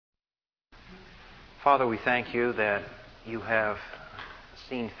Father, we thank you that you have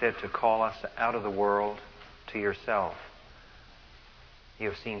seen fit to call us out of the world to yourself. You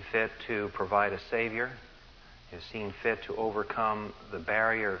have seen fit to provide a Savior. You have seen fit to overcome the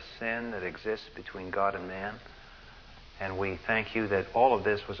barrier of sin that exists between God and man. And we thank you that all of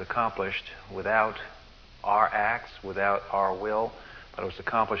this was accomplished without our acts, without our will, but it was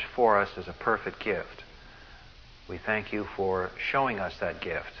accomplished for us as a perfect gift. We thank you for showing us that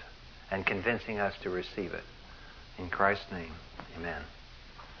gift and convincing us to receive it. In Christ's name, amen.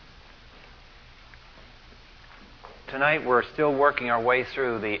 Tonight we're still working our way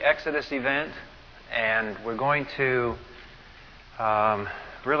through the Exodus event, and we're going to,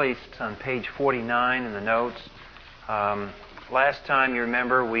 really it's on page 49 in the notes. Last time, you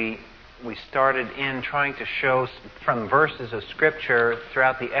remember, we started in trying to show from verses of Scripture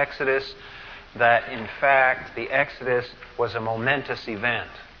throughout the Exodus that, in fact, the Exodus was a momentous event.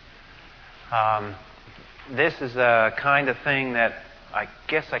 This is a kind of thing that I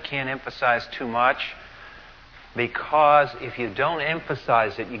guess I can't emphasize too much, because if you don't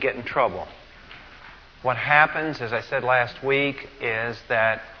emphasize it, you get in trouble. What happens, as I said last week, is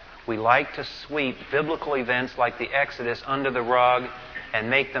that we like to sweep biblical events like the Exodus under the rug and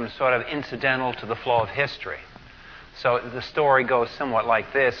make them sort of incidental to the flow of history. So the story goes somewhat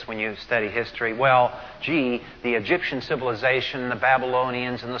like this when you study history. Well, the Egyptian civilization, the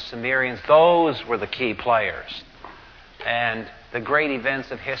Babylonians and the Sumerians, those were the key players. And the great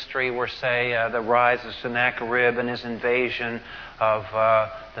events of history were, say, the rise of Sennacherib and his invasion of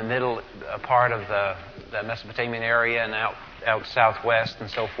the middle part of the Mesopotamian area and out southwest and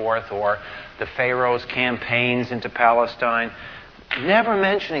so forth, or the Pharaoh's campaigns into Palestine, never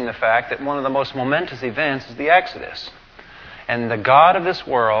mentioning the fact that one of the most momentous events is the Exodus. And the God of this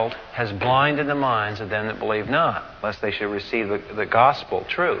world has blinded the minds of them that believe not, lest they should receive the gospel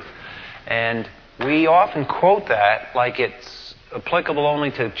truth. And we often quote that like it's applicable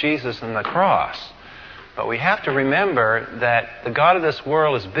only to Jesus and the cross. But we have to remember that the God of this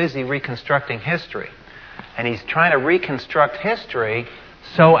world is busy reconstructing history. And He's trying to reconstruct history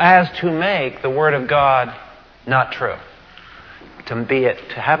so as to make the Word of God not true. To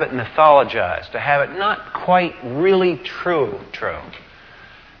have it mythologized, to have it not quite really true.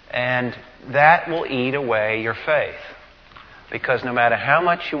 And that will eat away your faith. Because no matter how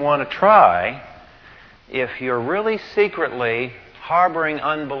much you want to try, if you're really secretly harboring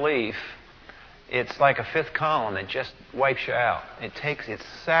unbelief, it's like a fifth column. It just wipes you out. It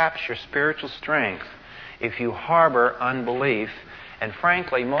saps your spiritual strength if you harbor unbelief. And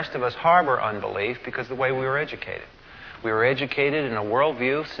frankly, most of us harbor unbelief because of the way we were educated. We were educated in a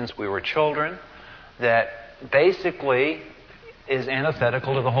worldview since we were children that basically is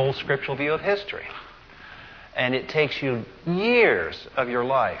antithetical to the whole scriptural view of history. And it takes you years of your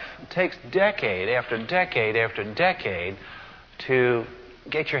life. It takes decade after decade after decade to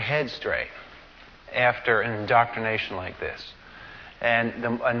get your head straight after an indoctrination like this. And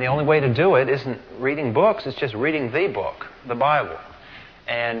the only way to do it isn't reading books, it's just reading the book, the Bible.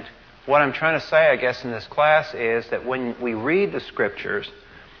 And what I'm trying to say, I guess, in this class is that when we read the Scriptures,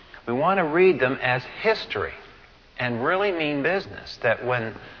 we want to read them as history and really mean business. That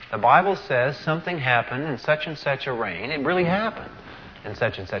when the Bible says something happened in such and such a reign, it really happened in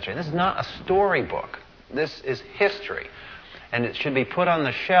such and such a reign. This is not a storybook. This is history. And it should be put on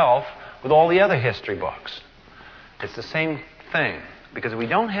the shelf with all the other history books. It's the same thing. Because if we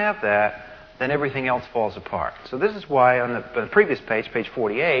don't have that, then everything else falls apart. So this is why on the previous page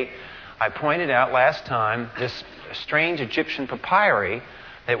 48, I pointed out last time this strange Egyptian papyri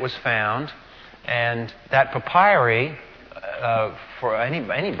that was found. And that papyri, for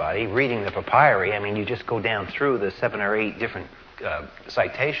anybody reading the papyri, I mean, you just go down through the 7 or 8 different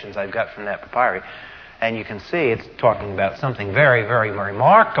citations I've got from that papyri, and you can see it's talking about something very, very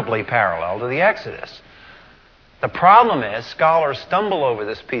remarkably parallel to the Exodus. The problem is scholars stumble over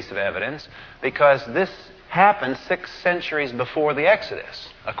this piece of evidence because this happened 6 centuries before the Exodus,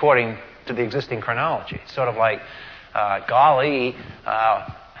 according to the existing chronology. It's sort of like, half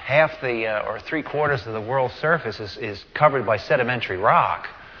or 3/4 of the world's surface is covered by sedimentary rock.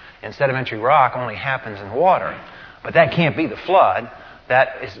 And sedimentary rock only happens in water. But that can't be the flood.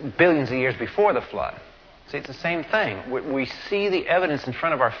 That is billions of years before the flood. See, it's the same thing. We see the evidence in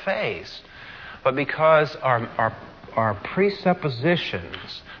front of our face, but because our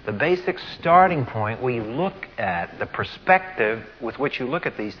presuppositions, the basic starting point we look at, the perspective with which you look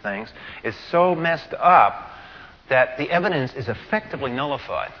at these things, is so messed up that the evidence is effectively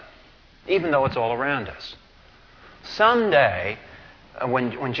nullified, even though it's all around us. Someday,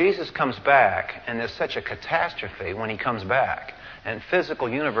 when Jesus comes back, and there's such a catastrophe when He comes back, and physical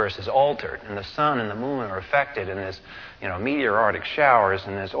universe is altered, and the sun and the moon are affected, and there's meteoritic showers,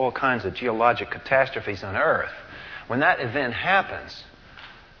 and there's all kinds of geologic catastrophes on Earth, when that event happens,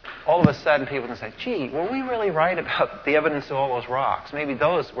 all of a sudden people can say, gee, were we really right about the evidence of all those rocks? Maybe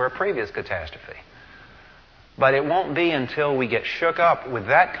those were a previous catastrophe. But it won't be until we get shook up with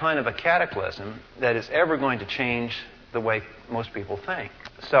that kind of a cataclysm that it's ever going to change the way most people think.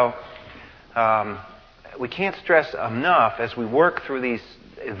 So we can't stress enough as we work through these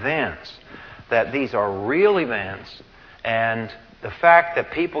events that these are real events, and the fact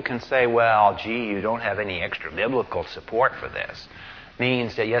that people can say, well, gee, you don't have any extra biblical support for this,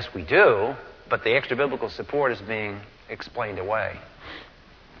 means that yes, we do, but the extra biblical support is being explained away.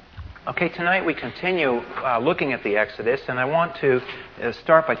 Okay, tonight we continue looking at the Exodus, and I want to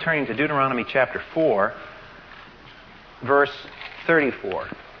start by turning to Deuteronomy chapter 4, verse 34.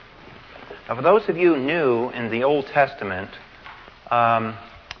 Now, for those of you new in the Old Testament,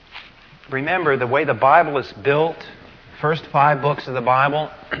 remember the way the Bible is built. First 5 books of the Bible,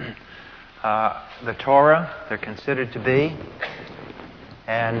 the Torah, they're considered to be.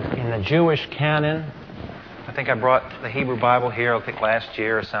 And in the Jewish canon, I think I brought the Hebrew Bible here, I think last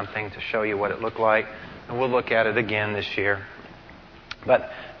year or something, to show you what it looked like. And we'll look at it again this year.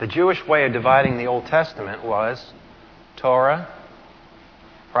 But the Jewish way of dividing the Old Testament was Torah,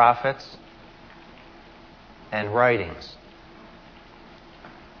 prophets, and writings.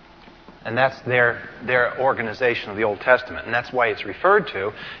 And that's their organization of the Old Testament. And that's why it's referred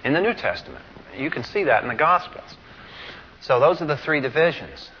to in the New Testament. You can see that in the Gospels. So those are the 3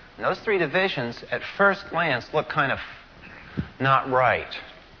 divisions. And those 3 divisions, at first glance, look kind of not right.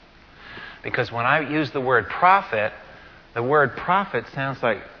 Because when I use the word prophet sounds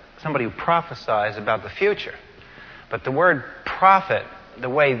like somebody who prophesies about the future. But the word prophet, the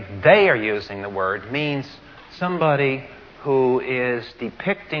way they are using the word, means somebody who is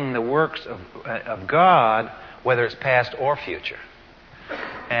depicting the works of God, whether it's past or future.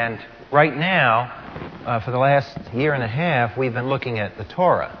 And right now, for the last year and a half, we've been looking at the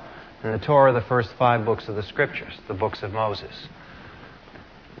Torah. And the Torah are the first 5 books of the Scriptures, the books of Moses.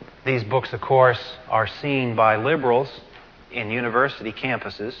 These books, of course, are seen by liberals in university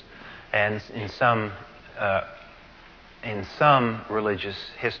campuses and in some religious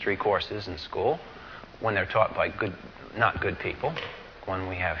history courses in school when they're taught by not good people. One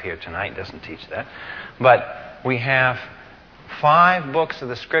we have here tonight doesn't teach that. But we have 5 books of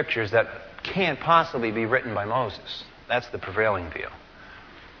the Scriptures that can't possibly be written by Moses. That's the prevailing view.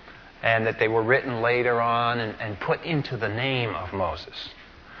 And that they were written later on and put into the name of Moses.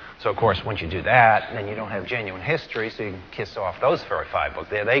 So, of course, once you do that, then you don't have genuine history, so you can kiss off those 5 books.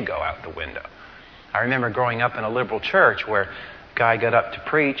 There they go out the window. I remember growing up in a liberal church where a guy got up to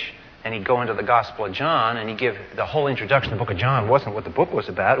preach, and he'd go into the Gospel of John, and he'd give the whole introduction to the book of John. Wasn't what the book was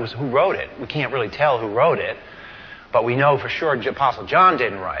about. It was who wrote it. We can't really tell who wrote it, but we know for sure Apostle John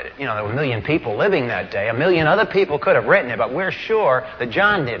didn't write it. There were 1 million people living that day. 1 million other people could have written it, but we're sure that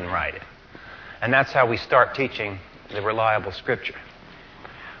John didn't write it. And that's how we start teaching the reliable Scripture.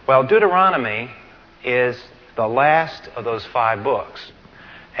 Well, Deuteronomy is the last of those 5 books.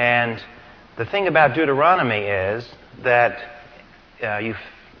 And the thing about Deuteronomy is that in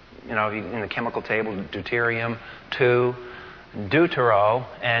the chemical table, deuterium, 2, deutero,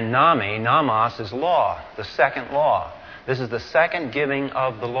 and nomos is law, the second law. This is the second giving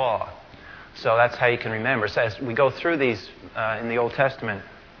of the law. So that's how you can remember. So as we go through these in the Old Testament,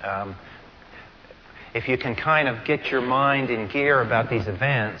 if you can kind of get your mind in gear about these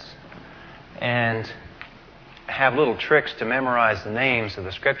events and have little tricks to memorize the names of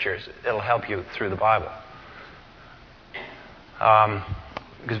the Scriptures, it'll help you through the Bible.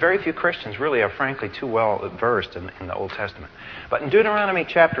 Because very few Christians really are frankly too well versed in the Old Testament. But in Deuteronomy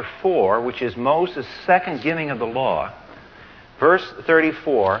chapter 4, which is Moses' second giving of the law, verse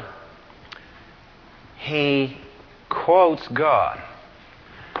 34, he quotes God.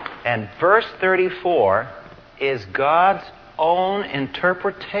 And verse 34 is God's own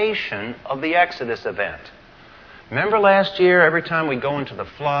interpretation of the Exodus event. Remember last year, every time we go into the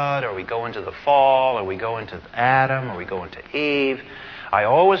flood, or we go into the fall, or we go into Adam, or we go into Eve, I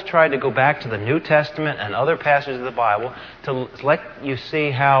always tried to go back to the New Testament and other passages of the Bible to let you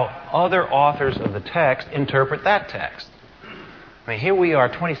see how other authors of the text interpret that text. I mean, here we are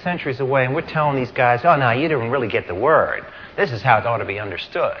 20 centuries away, and we're telling these guys, oh, no, you didn't really get the word. This is how it ought to be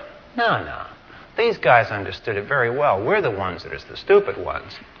understood. No. These guys understood it very well. We're the ones that are the stupid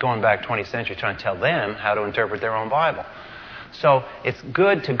ones, going back 20 centuries trying to tell them how to interpret their own Bible. So it's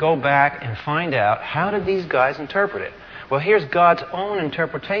good to go back and find out, how did these guys interpret it? Well, here's God's own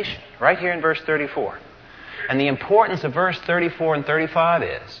interpretation, right here in verse 34. And the importance of verse 34 and 35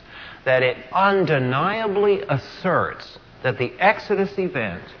 is that it undeniably asserts that the Exodus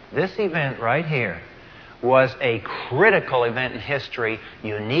event, this event right here, was a critical event in history,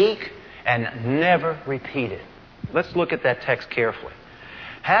 unique and never repeated. Let's look at that text carefully.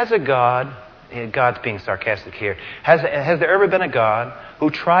 Has a God, God's being sarcastic here, has there ever been a God who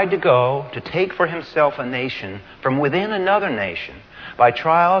tried to go to take for himself a nation from within another nation by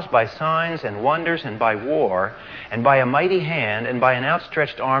trials, by signs and wonders, and by war, and by a mighty hand, and by an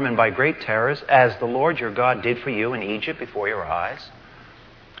outstretched arm, and by great terrors, as the Lord your God did for you in Egypt before your eyes?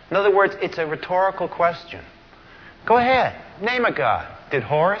 In other words, it's a rhetorical question. Go ahead, name a God. Did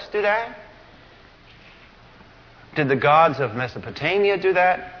Horus do that? Did the gods of Mesopotamia do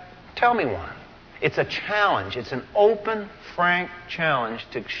that? Tell me one. It's a challenge. It's an open, frank challenge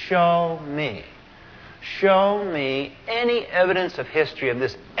to show me any evidence of history of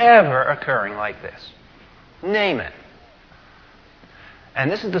this ever occurring like this. Name it. And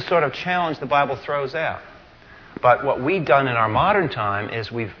this is the sort of challenge the Bible throws out. But what we've done in our modern time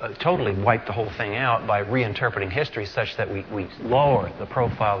is we've totally wiped the whole thing out by reinterpreting history such that we lower the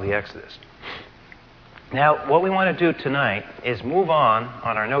profile of the Exodus. Now, what we want to do tonight is move on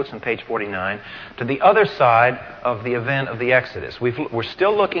our notes on page 49, to the other side of the event of the Exodus. We're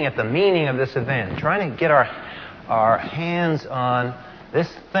still looking at the meaning of this event, trying to get our hands on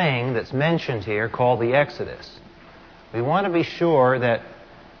this thing that's mentioned here called the Exodus. We want to be sure that,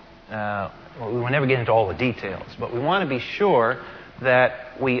 we will never get into all the details, but we want to be sure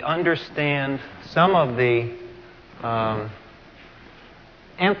that we understand some of the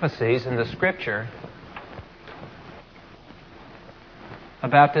emphases in the Scripture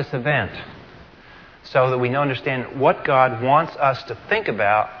about this event, so that we understand what God wants us to think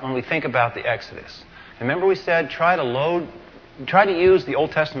about when we think about the Exodus. Remember we said try to use the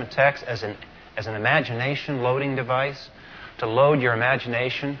Old Testament text as an imagination loading device, to load your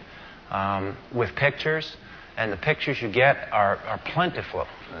imagination with pictures, and the pictures you get are plentiful.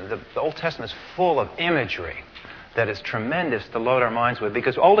 The Old Testament is full of imagery that is tremendous to load our minds with,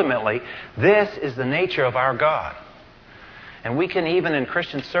 because ultimately this is the nature of our God. And we can even in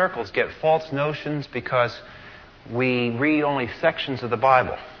Christian circles get false notions because we read only sections of the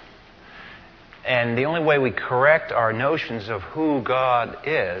Bible. And the only way we correct our notions of who God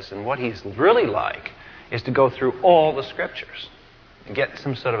is and what He's really like is to go through all the Scriptures and get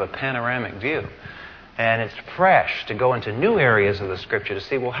some sort of a panoramic view. And it's fresh to go into new areas of the Scripture to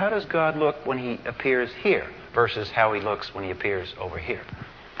see, well, how does God look when He appears here versus how He looks when He appears over here?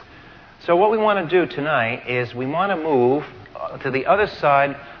 So what we want to do tonight is we want to move to the other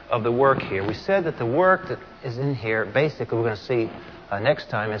side of the work here. We said that the work that is in here, basically we're going to see next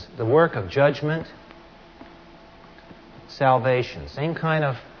time, is the work of judgment, salvation. Same kind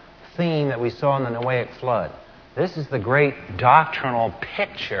of theme that we saw in the Noahic flood. This is the great doctrinal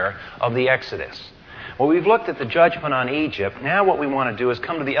picture of the Exodus. Well, we've looked at the judgment on Egypt. Now what we want to do is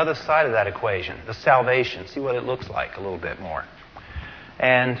come to the other side of that equation, the salvation, see what it looks like a little bit more.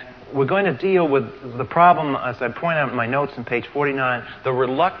 And we're going to deal with the problem, as I point out in my notes on page 49, the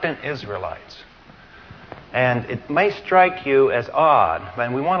reluctant Israelites. And it may strike you as odd,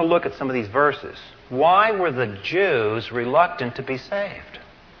 but we want to look at some of these verses. Why were the Jews reluctant to be saved?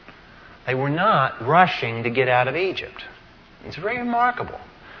 They were not rushing to get out of Egypt. It's very remarkable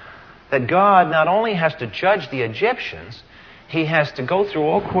that God not only has to judge the Egyptians, He has to go through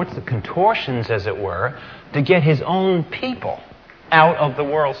all sorts of contortions, as it were, to get His own people out of the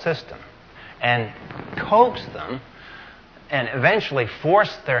world system and coax them and eventually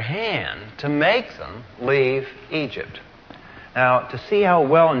force their hand to make them leave Egypt. Now, to see how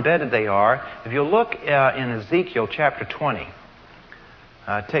well embedded they are, if you look in Ezekiel chapter 20,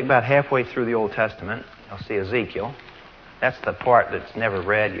 take about halfway through the Old Testament, you'll see Ezekiel. That's the part that's never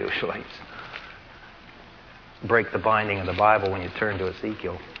read usually. Break the binding of the Bible when you turn to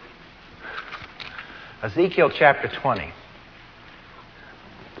Ezekiel. Ezekiel chapter 20.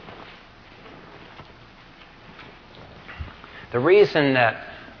 The reason that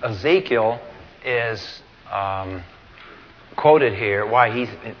Ezekiel is quoted here, why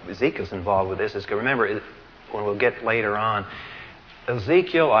Ezekiel's involved with this, is because remember, when we'll get later on,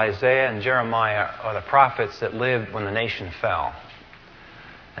 Ezekiel, Isaiah, and Jeremiah are the prophets that lived when the nation fell.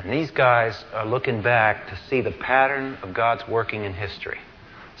 And these guys are looking back to see the pattern of God's working in history.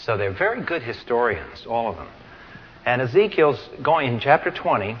 So they're very good historians, all of them. And Ezekiel's going in chapter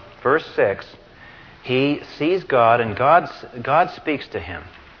 20, verse 6, he sees God, and God speaks to him.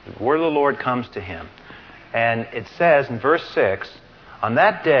 The word of the Lord comes to him. And it says in verse 6, "On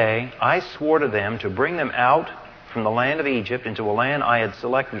that day I swore to them to bring them out from the land of Egypt into a land I had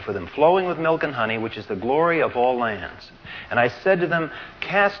selected for them, flowing with milk and honey, which is the glory of all lands. And I said to them,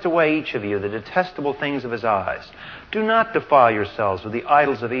 cast away each of you the detestable things of his eyes. Do not defile yourselves with the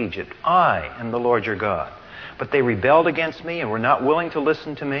idols of Egypt. I am the Lord your God. But they rebelled against me and were not willing to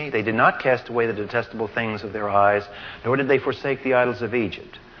listen to me. They did not cast away the detestable things of their eyes, nor did they forsake the idols of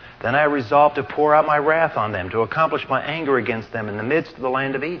Egypt. Then I resolved to pour out my wrath on them, to accomplish my anger against them in the midst of the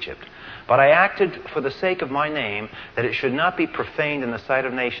land of Egypt. But I acted for the sake of my name, that it should not be profaned in the sight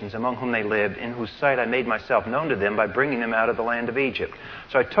of nations among whom they lived, in whose sight I made myself known to them by bringing them out of the land of Egypt.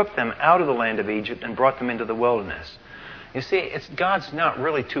 So I took them out of the land of Egypt and brought them into the wilderness. You see, God's not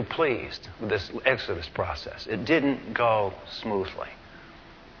really too pleased with this Exodus process. It didn't go smoothly.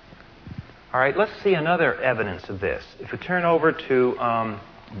 All right, let's see another evidence of this. If we turn over to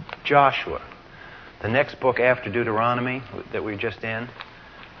Joshua, the next book after Deuteronomy that we're just in,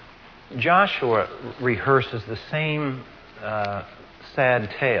 Joshua rehearses the same sad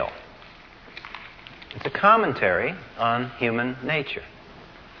tale. It's a commentary on human nature.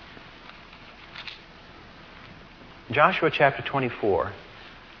 Joshua chapter 24,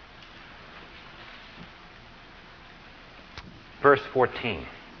 verse 14.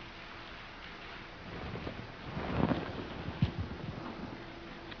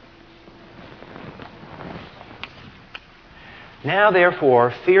 Now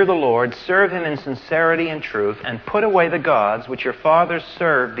therefore, fear the Lord, serve him in sincerity and truth, and put away the gods which your fathers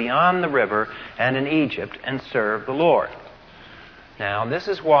served beyond the river and in Egypt, and serve the Lord. Now, this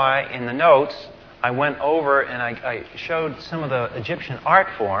is why in the notes I went over and I showed some of the Egyptian art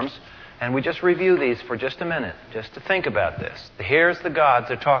forms, and we just review these for just a minute, just to think about this. Here's the gods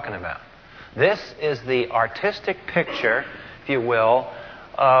they're talking about. This is the artistic picture, if you will,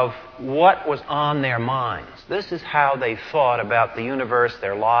 of what was on their minds. This is how they thought about the universe,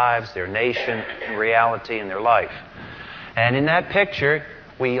 their lives, their nation, and reality in their life. And in that picture,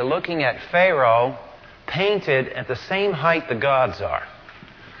 we are looking at Pharaoh painted at the same height the gods are.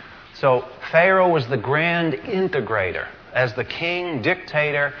 So Pharaoh was the grand integrator. As the king,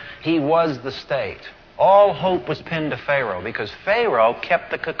 dictator, he was the state. All hope was pinned to Pharaoh because Pharaoh kept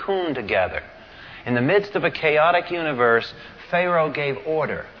the cocoon together. In the midst of a chaotic universe, Pharaoh gave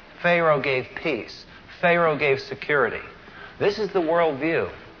order. Pharaoh gave peace. Pharaoh gave security. This is the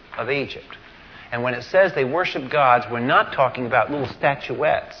worldview of Egypt. And when it says they worship gods, we're not talking about little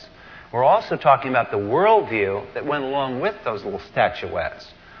statuettes. We're also talking about the worldview that went along with those little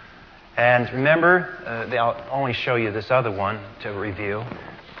statuettes. And remember, I'll only show you this other one to review.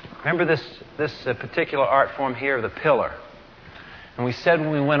 Remember this particular art form here, the pillar. And we said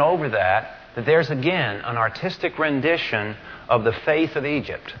when we went over that there's again an artistic rendition of the faith of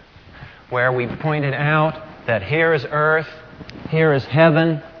Egypt, where we pointed out that here is earth, here is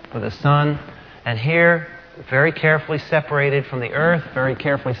heaven with the sun, and here, very carefully separated from the earth, very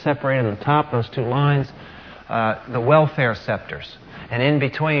carefully separated on the top, those two lines, the welfare scepters. And in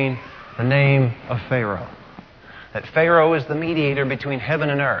between, the name of Pharaoh. That Pharaoh is the mediator between heaven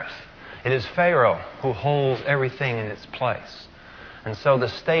and earth. It is Pharaoh who holds everything in its place. And so the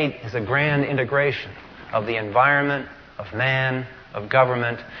state is a grand integration of the environment, of man, of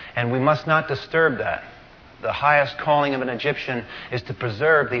government, and we must not disturb that. The highest calling of an Egyptian is to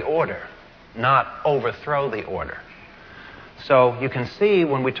preserve the order, not overthrow the order. So you can see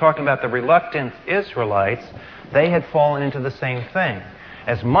when we're talking about the reluctant Israelites, they had fallen into the same thing.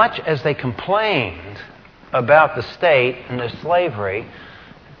 As much as they complained about the state and the slavery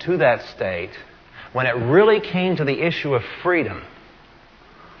to that state, when it really came to the issue of freedom,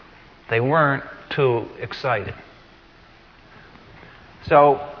 they weren't too excited.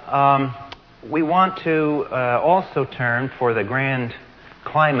 So we want to also turn for the grand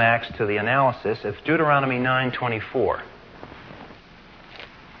climax to the analysis of Deuteronomy 9:24.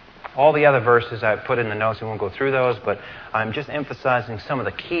 All the other verses I've put in the notes, we won't go through those, but I'm just emphasizing some of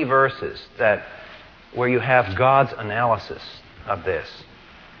the key verses where you have God's analysis of this.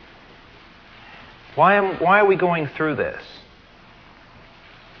 Why are we going through this?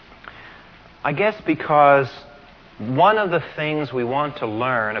 I guess because one of the things we want to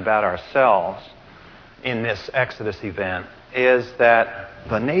learn about ourselves in this Exodus event is that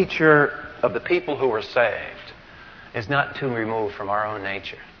the nature of the people who were saved is not too removed from our own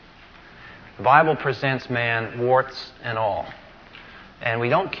nature. The Bible presents man warts and all. And we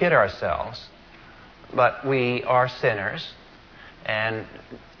don't kid ourselves, but we are sinners, and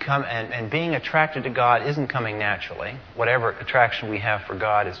being attracted to God isn't coming naturally. Whatever attraction we have for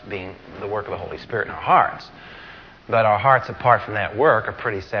God is being the work of the Holy Spirit in our hearts. But our hearts, apart from that work, are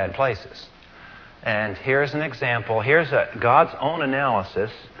pretty sad places. And here's an example. Here's God's own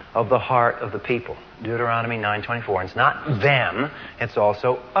analysis of the heart of the people. Deuteronomy 9:24. It's not them, it's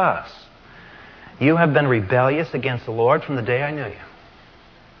also us. You have been rebellious against the Lord from the day I knew you.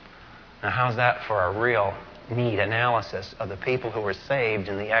 Now, how's that for a real neat analysis of the people who were saved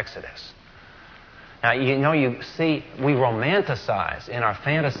in the Exodus? Now, you see, we romanticize in our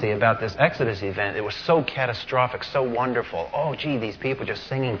fantasy about this Exodus event. It was so catastrophic, so wonderful. Oh, gee, these people just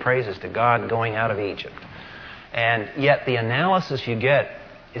singing praises to God going out of Egypt. And yet the analysis you get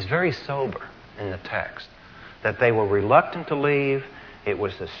is very sober in the text. That they were reluctant to leave. It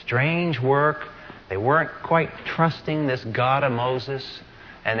was a strange work. They weren't quite trusting this God of Moses.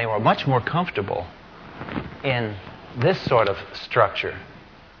 And they were much more comfortable in this sort of structure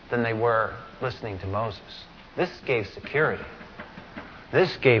than they were listening to Moses. This gave security.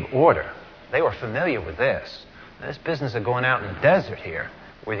 This gave order. They were familiar with this. This business of going out in the desert here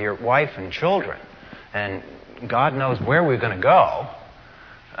with your wife and children, and God knows where we're going to go,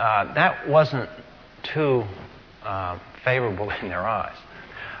 that wasn't too favorable in their eyes.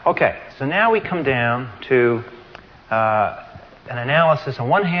 Okay, so now we come down to an analysis. On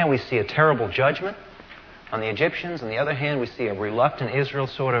one hand, we see a terrible judgment on the Egyptians. On the other hand, we see a reluctant Israel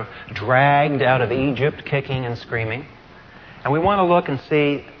sort of dragged out of Egypt, kicking and screaming. And we want to look and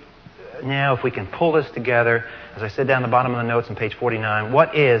see now if we can pull this together, as I said down the bottom of the notes on page 49,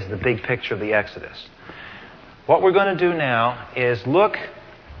 what is the big picture of the Exodus? What we're going to do now is look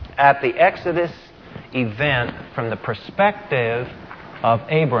at the Exodus event from the perspective of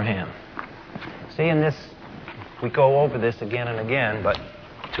Abraham. See, in this, we go over this again and again, but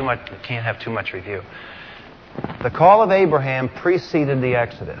we can't have too much review. The call of Abraham preceded the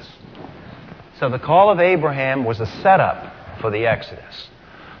Exodus. So the call of Abraham was a setup for the Exodus.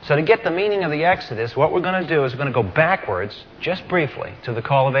 So to get the meaning of the Exodus, what we're going to do is we're going to go backwards, just briefly, to the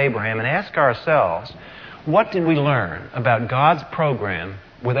call of Abraham and ask ourselves, what did we learn about God's program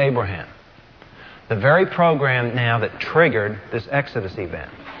with Abraham? The very program now that triggered this Exodus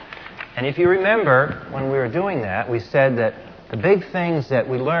event. And if you remember, when we were doing that, we said that the big things that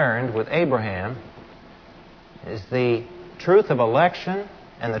we learned with Abraham is the truth of election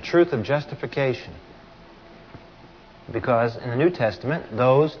and the truth of justification. Because in the New Testament,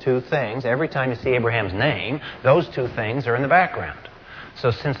 those two things, every time you see Abraham's name, those two things are in the background.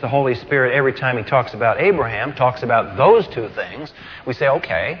 So since the Holy Spirit, every time he talks about Abraham, talks about those two things, we say,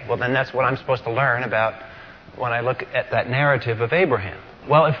 okay, well then that's what I'm supposed to learn about when I look at that narrative of Abraham.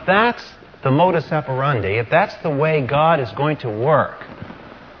 Well, if that's the modus operandi, if that's the way God is going to work,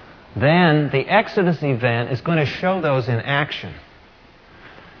 then the Exodus event is going to show those in action.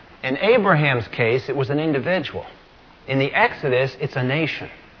 In Abraham's case, it was an individual. In the Exodus, it's a nation.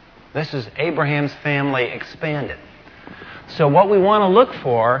 This is Abraham's family expanded. So what we want to look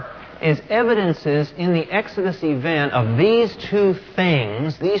for is evidences in the Exodus event of these two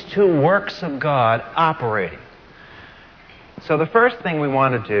things, these two works of God operating. So the first thing we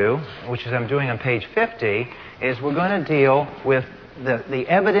want to do, which is I'm doing on page 50, is we're going to deal with the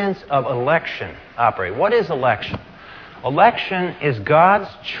evidence of election operating. What is election? Election is God's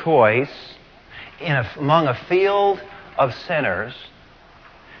choice among a field of sinners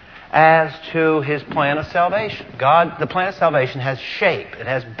as to His plan of salvation. The plan of salvation has shape. It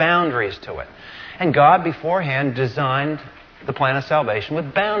has boundaries to it. And God beforehand designed the plan of salvation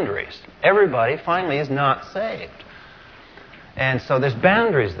with boundaries. Everybody finally is not saved. And so there's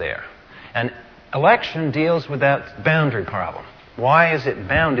boundaries there. And election deals with that boundary problem. Why is it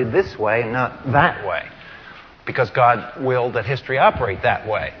bounded this way and not that way? Because God willed that history operate that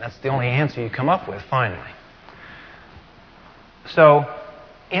way. That's the only answer you come up with, finally. So,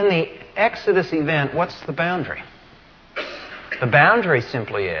 in the Exodus event, what's the boundary? The boundary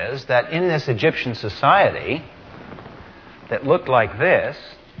simply is that in this Egyptian society that looked like this,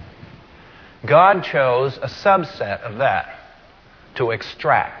 God chose a subset of that to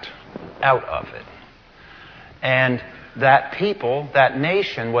extract out of it. And that people, that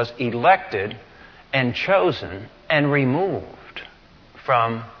nation, was elected and chosen and removed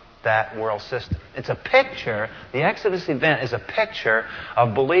from that world system. It's a picture, the Exodus event is a picture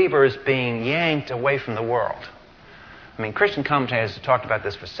of believers being yanked away from the world. I mean, Christian commentators have talked about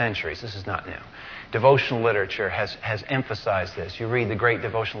this for centuries. This is not new. Devotional literature has emphasized this. You read the great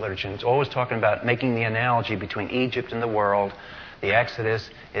devotional literature, and it's always talking about making the analogy between Egypt and the world. The Exodus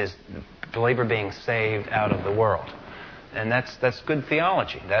is the believer being saved out of the world. And that's good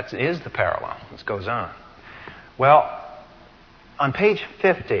theology. That is the parallel. This goes on. Well, on page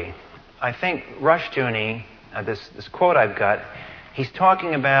 50, I think Rushdoony, this quote I've got, he's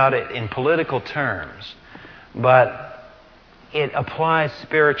talking about it in political terms, but it applies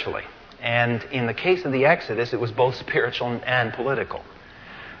spiritually. And in the case of the Exodus, it was both spiritual and political.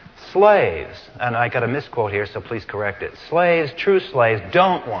 Slaves, and I got a misquote here, so please correct it. Slaves, true slaves,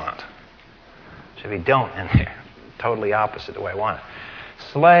 don't want. Should be don't in there. Totally opposite the way I want it.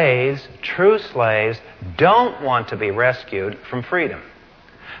 Slaves, true slaves, don't want to be rescued from freedom.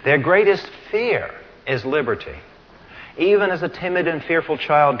 Their greatest fear is liberty. Even as a timid and fearful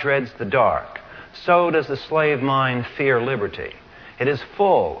child dreads the dark, so does the slave mind fear liberty. It is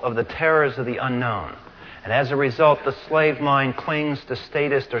full of the terrors of the unknown. And as a result, the slave mind clings to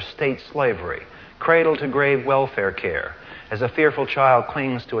statist or state slavery, cradle to grave welfare care, as a fearful child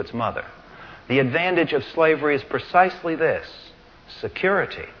clings to its mother. The advantage of slavery is precisely this: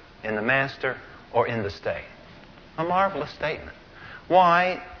 security in the master or in the state. A marvelous statement.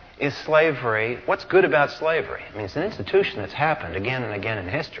 Why is slavery, what's good about slavery? I mean, it's an institution that's happened again and again in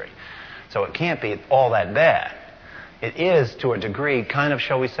history, so it can't be all that bad. It is, to a degree, kind of,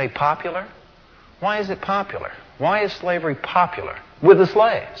 shall we say, popular. Why is it popular? Why is slavery popular with the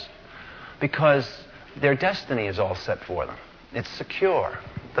slaves? Because their destiny is all set for them. It's secure.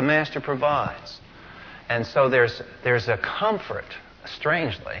 The master provides. And so there's a comfort,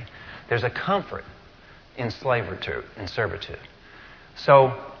 strangely, there's a comfort in servitude.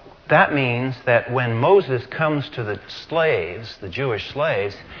 So that means that when Moses comes to the slaves, the Jewish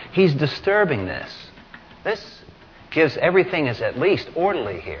slaves, he's disturbing this. This gives everything is at least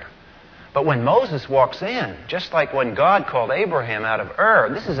orderly here. But when Moses walks in, just like when God called Abraham out of Ur,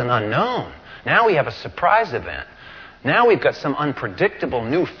 this is an unknown. Now we have a surprise event. Now we've got some unpredictable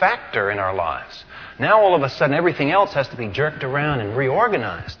new factor in our lives. Now all of a sudden everything else has to be jerked around and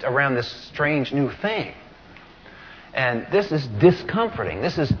reorganized around this strange new thing. And this is discomforting.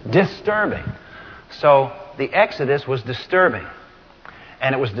 This is disturbing. So the Exodus was disturbing.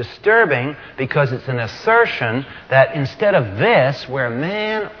 And it was disturbing because it's an assertion that instead of this, where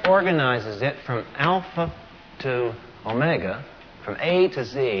man organizes it from alpha to omega, from A to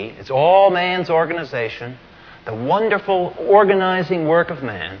Z, it's all man's organization, the wonderful organizing work of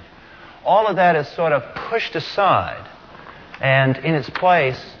man, all of that is sort of pushed aside. And in its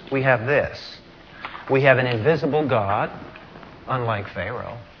place, we have this. We have an invisible God, unlike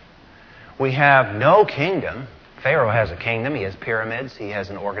Pharaoh. We have no kingdom. Pharaoh has a kingdom. He has pyramids. He has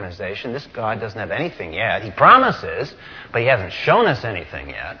an organization. This God doesn't have anything yet. He promises, but he hasn't shown us anything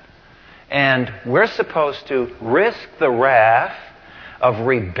yet. And we're supposed to risk the wrath of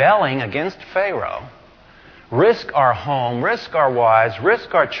rebelling against Pharaoh, risk our home, risk our wives,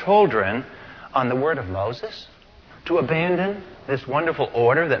 risk our children on the word of Moses, to abandon this wonderful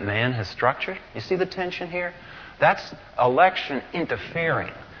order that man has structured. You see the tension here? That's election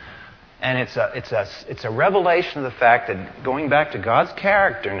interfering. And it's a revelation of the fact that, going back to God's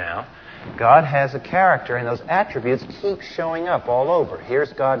character now, God has a character, and those attributes keep showing up all over.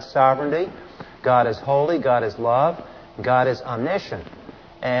 Here's God's sovereignty. God is holy. God is love. God is omniscient.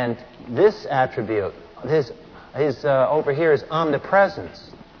 And this attribute, his over here is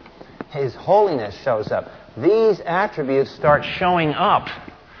omnipresence. His holiness shows up. These attributes start showing up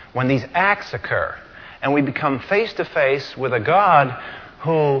when these acts occur. And we become face to face with a God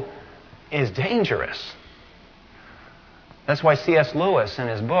who is dangerous. That's why C.S. Lewis, in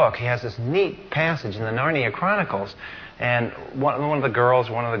his book, he has this neat passage in the Narnia Chronicles, and one of the girls,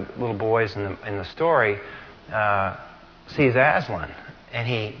 one of the little boys in the story, sees Aslan, and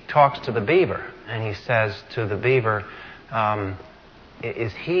he talks to the beaver, and he says to the beaver,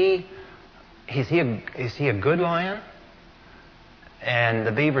 "Is he a good lion?" And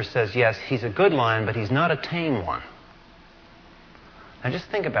the beaver says, "Yes, he's a good lion, but he's not a tame one." Now just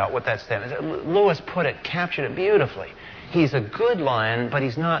think about what that statement is. Lewis captured it beautifully. He's a good lion, but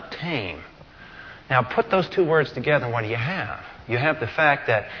he's not tame. Now put those two words together, and what do you have? You have the fact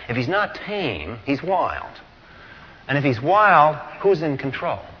that if he's not tame, he's wild. And if he's wild, who's in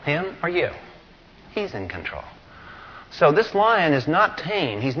control? Him or you? He's in control. So this lion is not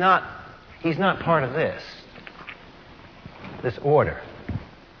tame. He's not part of this order.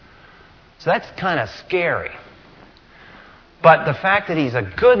 So that's kind of scary. But the fact that he's a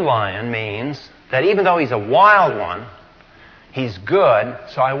good lion means that even though he's a wild one, he's good.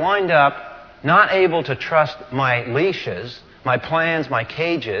 So I wind up not able to trust my leashes, my plans, my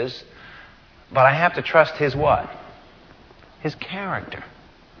cages, but I have to trust his what? His character.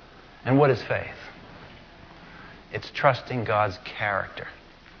 And what is faith? It's trusting God's character.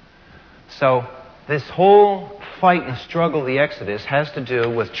 So this whole fight and struggle of the Exodus has to do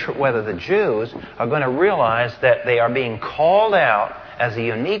with whether the Jews are going to realize that they are being called out as a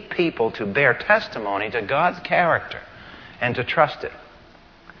unique people to bear testimony to God's character and to trust it.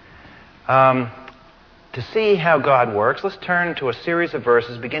 To see how God works, let's turn to a series of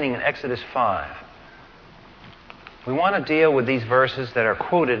verses beginning in Exodus 5. We want to deal with these verses that are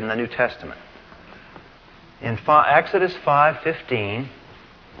quoted in the New Testament. In Exodus 5:15,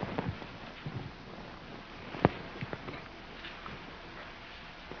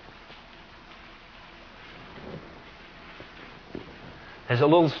 there's a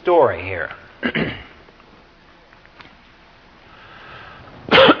little story here.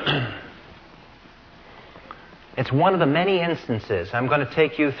 It's one of the many instances. I'm going to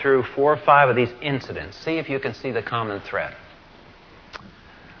take you through 4 or 5 of these incidents. See if you can see the common thread.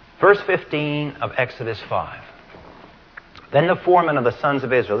 Verse 15 of Exodus 5. Then the foreman of the sons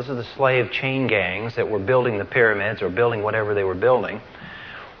of Israel, this is the slave chain gangs that were building the pyramids or building whatever they were building.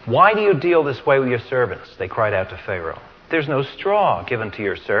 Why do you deal this way with your servants? They cried out to Pharaoh. There's no straw given to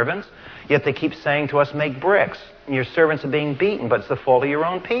your servants, yet they keep saying to us, make bricks. And your servants are being beaten, but it's the fault of your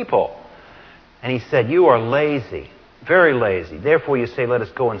own people. And he said, you are lazy, very lazy. Therefore you say, let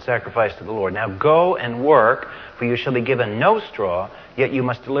us go and sacrifice to the Lord. Now go and work, for you shall be given no straw, yet you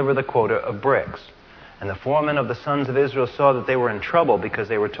must deliver the quota of bricks. And the foremen of the sons of Israel saw that they were in trouble because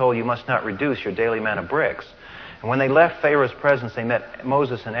they were told, you must not reduce your daily amount of bricks. And when they left Pharaoh's presence, they met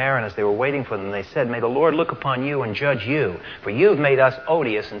Moses and Aaron as they were waiting for them. They said, may the Lord look upon you and judge you, for you have made us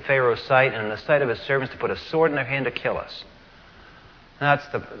odious in Pharaoh's sight and in the sight of his servants to put a sword in their hand to kill us.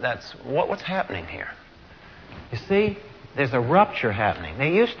 What's happening here. You see, there's a rupture happening. There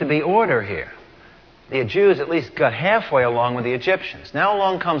used to be order here. The Jews at least got halfway along with the Egyptians. Now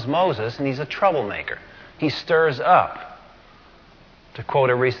along comes Moses, and he's a troublemaker. He stirs up. To quote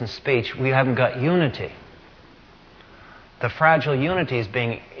a recent speech, we haven't got unity. The fragile unity is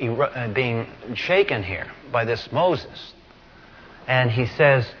being shaken here by this Moses. And he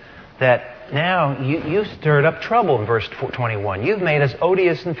says that now you stirred up trouble in verse 21. You've made us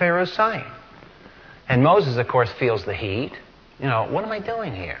odious in Pharaoh's sight. And Moses, of course, feels the heat. What am I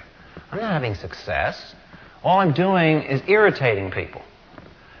doing here? I'm not having success. All I'm doing is irritating people.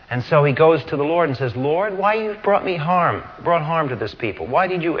 And so he goes to the Lord and says, Lord, why you brought harm to this people? Why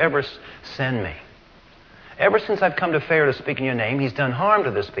did you ever send me? Ever since I've come to Pharaoh to speak in your name, he's done harm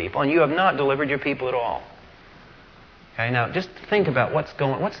to this people, and you have not delivered your people at all. Okay, now just think about what's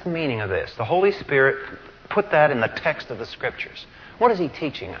the meaning of this? The Holy Spirit put that in the text of the Scriptures. What is he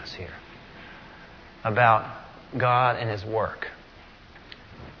teaching us here about God and his work?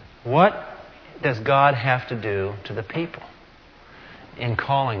 What does God have to do to the people in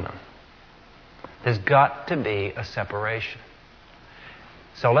calling them? There's got to be a separation.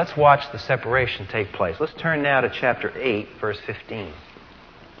 So let's watch the separation take place. Let's turn now to chapter 8, verse 15.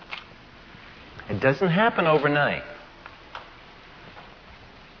 It doesn't happen overnight.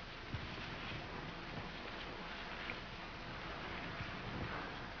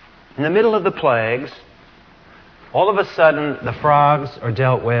 In the middle of the plagues, all of a sudden the frogs are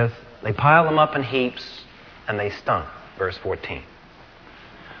dealt with, they pile them up in heaps, and they stunk. Verse 14.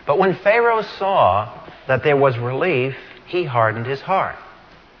 But when Pharaoh saw that there was relief, he hardened his heart,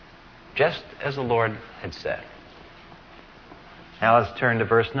 just as the Lord had said. Now let's turn to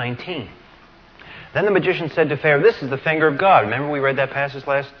verse 19. Then the magician said to Pharaoh, this is the finger of God. Remember we read that passage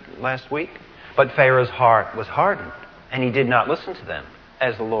last week? But Pharaoh's heart was hardened, and he did not listen to them,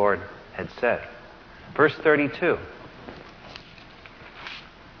 as the Lord had said. Verse 32.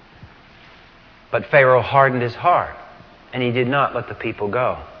 But Pharaoh hardened his heart, and he did not let the people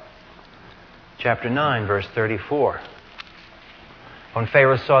go. Chapter 9, verse 34. When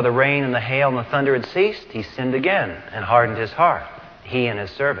Pharaoh saw the rain and the hail and the thunder had ceased, he sinned again and hardened his heart, he and his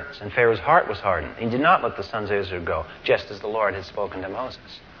servants. And Pharaoh's heart was hardened. He did not let the sons of Israel go, just as the Lord had spoken to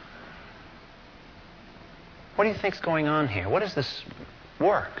Moses. What do you think's going on here? What is this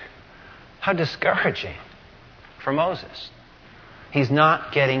work? How discouraging for Moses. He's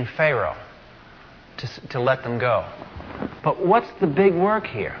not getting Pharaoh to let them go. But what's the big work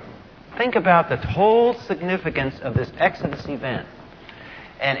here? Think about the whole significance of this Exodus event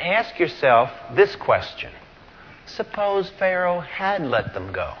and ask yourself this question. Suppose Pharaoh had let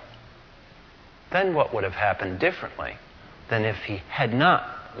them go. Then what would have happened differently than if he had not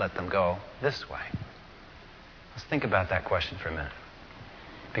let them go this way? Let's think about that question for a minute.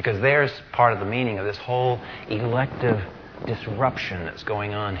 Because there's part of the meaning of this whole elective disruption that's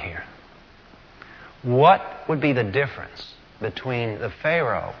going on here. What would be the difference between the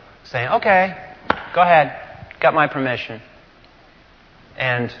Pharaoh saying, okay, go ahead, got my permission,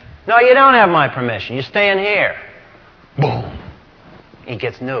 and, no, you don't have my permission, you're staying here. Boom. He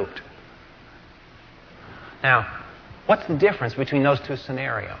gets nuked. Now, what's the difference between those two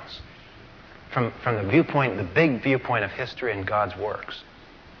scenarios? From the viewpoint, the big viewpoint of history and God's works.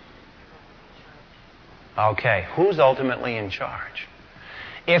 Okay, who's ultimately in charge?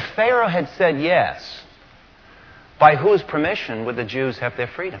 If Pharaoh had said yes, By whose permission would the Jews have their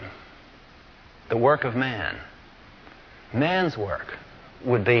freedom? The work of man. Man's work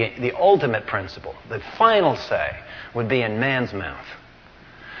would be the ultimate principle. The final say would be in man's mouth.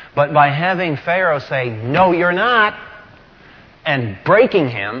 But by having Pharaoh say, "No, you're not," and breaking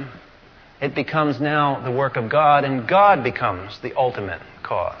him, it becomes now the work of God, and God becomes the ultimate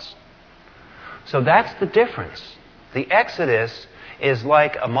cause. So that's the difference. The Exodus is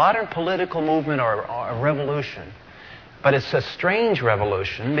like a modern political movement or a revolution. But it's a strange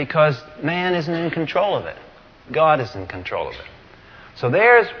revolution because man isn't in control of it. God is in control of it. So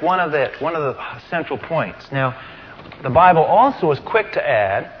there's one of the central points. Now, the Bible also is quick to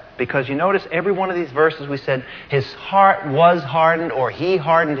add, because you notice every one of these verses we said his heart was hardened or he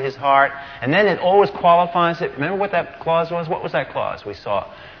hardened his heart. And then it always qualifies it. Remember what that clause was? What was that clause we saw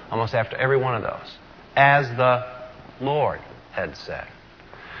almost after every one of those? As the Lord had said.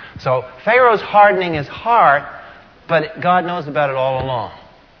 So Pharaoh's hardening his heart, but God knows about it all along.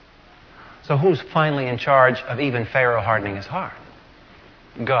 So who's finally in charge of even Pharaoh hardening his heart?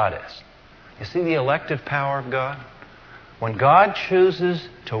 God is. You see the elective power of God? When God chooses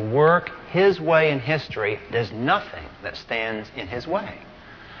to work His way in history, there's nothing that stands in His way.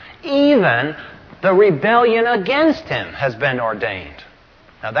 Even the rebellion against Him has been ordained.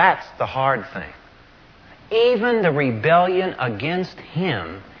 Now that's the hard thing. Even the rebellion against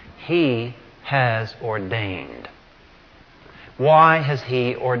Him, He has ordained. Why has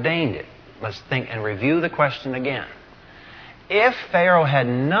He ordained it? Let's think and review the question again. If Pharaoh had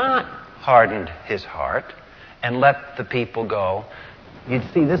not hardened his heart and let the people go, you'd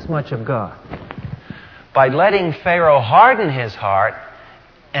see this much of God. By letting Pharaoh harden his heart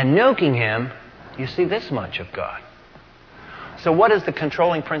and nuking him, you see this much of God. So what is the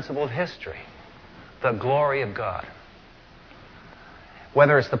controlling principle of history? The glory of God.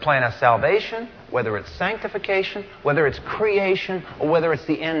 Whether it's the plan of salvation, whether it's sanctification, whether it's creation, or whether it's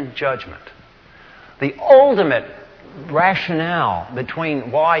the end judgment. The ultimate rationale between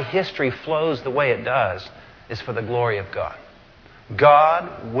why history flows the way it does is for the glory of God.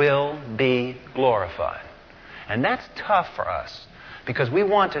 God will be glorified. And that's tough for us because we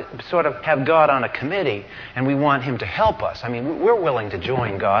want to sort of have God on a committee and we want Him to help us. I mean, we're willing to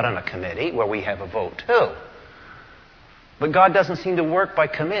join God on a committee where we have a vote too. But God doesn't seem to work by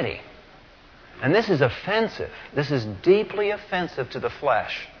committee. And this is offensive. This is deeply offensive to the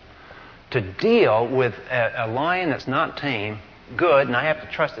flesh. To deal with a lion that's not tame, good, and I have to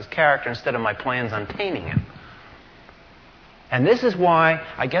trust his character instead of my plans on taming him. And this is why,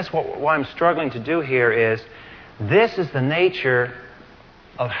 I guess what I'm struggling to do here is, this is the nature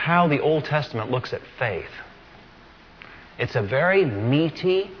of how the Old Testament looks at faith. It's a very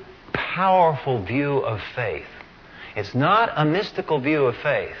meaty, powerful view of faith. It's not a mystical view of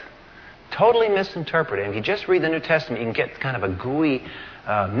faith. Totally misinterpreted. If you just read the New Testament, you can get kind of a gooey,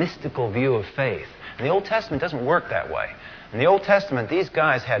 mystical view of faith. And the Old Testament doesn't work that way. In the Old Testament, these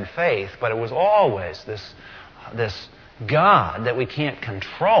guys had faith, but it was always this God that we can't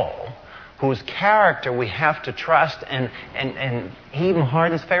control, whose character we have to trust, and He even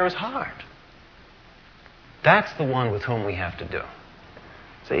hardens Pharaoh's heart. That's the one with whom we have to do.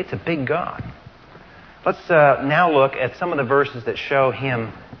 See, it's a big God. Let's now look at some of the verses that show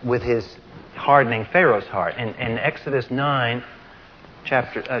Him with His hardening Pharaoh's heart. In Exodus 9,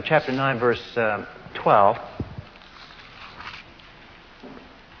 chapter 9, verse 12.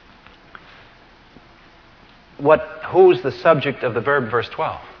 Who's the subject of the verb, verse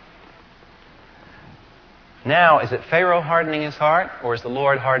 12? Now, is it Pharaoh hardening his heart, or is the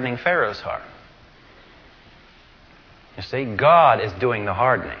Lord hardening Pharaoh's heart? You see, God is doing the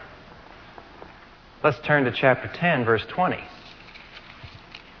hardening. Let's turn to chapter 10, verse 20.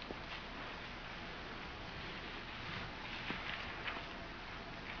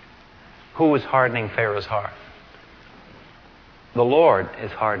 Who is hardening Pharaoh's heart? The Lord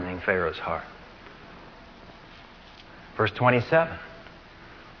is hardening Pharaoh's heart. Verse 27.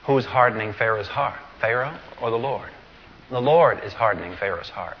 Who is hardening Pharaoh's heart? Pharaoh or the Lord? The Lord is hardening Pharaoh's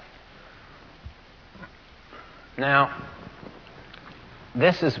heart. Now,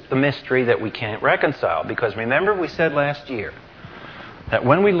 this is the mystery that we can't reconcile, because remember we said last year that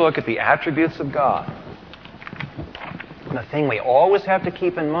when we look at the attributes of God, the thing we always have to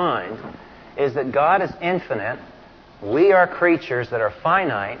keep in mind is that God is infinite, we are creatures that are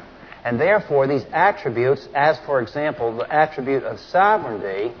finite, and therefore these attributes, as for example the attribute of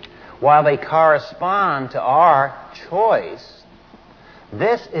sovereignty, while they correspond to our choice,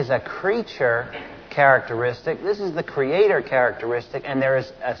 this is a creature characteristic, this is the creator characteristic, and there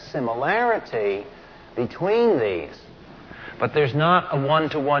is a similarity between these. But there's not a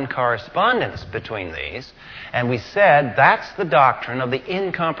one-to-one correspondence between these. And we said that's the doctrine of the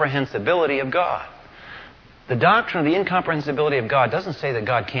incomprehensibility of God. The doctrine of the incomprehensibility of God doesn't say that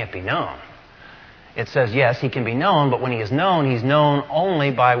God can't be known. It says, yes, He can be known, but when He is known, He's known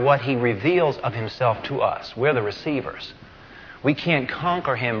only by what He reveals of Himself to us. We're the receivers. We can't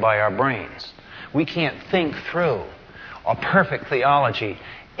conquer Him by our brains. We can't think through a perfect theology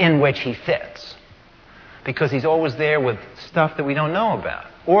in which He fits. Because He's always there with stuff that we don't know about.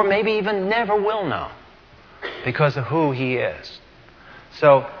 Or maybe even never will know. Because of who He is.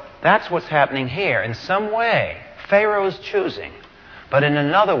 So that's what's happening here. In some way, Pharaoh's choosing. But in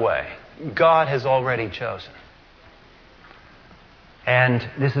another way, God has already chosen. And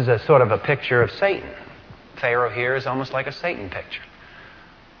this is a sort of a picture of Satan. Pharaoh here is almost like a Satan picture.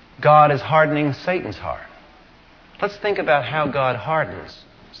 God is hardening Satan's heart. Let's think about how God hardens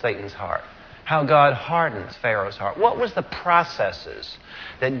Satan's heart. How God hardens Pharaoh's heart. What was the processes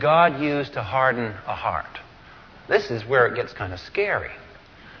that God used to harden a heart? This is where it gets kind of scary.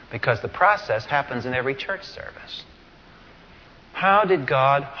 Because the process happens in every church service. How did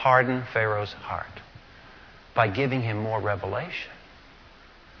God harden Pharaoh's heart? By giving him more revelation.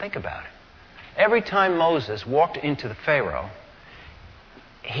 Think about it. Every time Moses walked into the Pharaoh,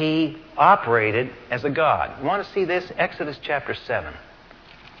 he operated as a god. You want to see this? Exodus chapter 7.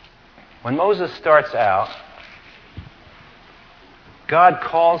 When Moses starts out, God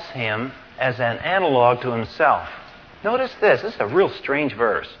calls him as an analog to himself. Notice this. This is a real strange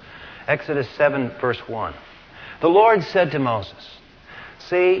verse. Exodus 7, verse 1. The Lord said to Moses,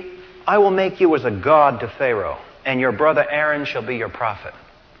 "See, I will make you as a god to Pharaoh, and your brother Aaron shall be your prophet."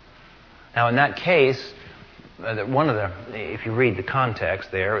 Now, in that case, if you read the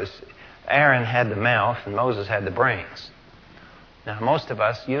context there, is Aaron had the mouth and Moses had the brains. Now, most of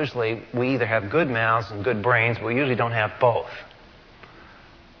us, usually, we either have good mouths and good brains, but we usually don't have both.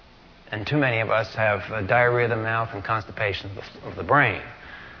 And too many of us have diarrhea of the mouth and constipation of the brain.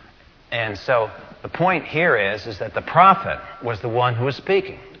 And so the point here is that the prophet was the one who was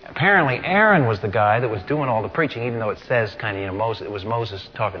speaking. Apparently, Aaron was the guy that was doing all the preaching, even though it says Moses, it was Moses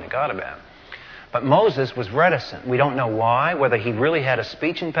talking to God about it. But Moses was reticent. We don't know why, whether he really had a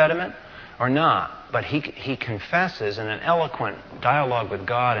speech impediment or not. But he confesses in an eloquent dialogue with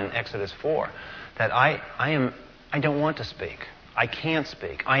God in Exodus 4 that I don't want to speak. I can't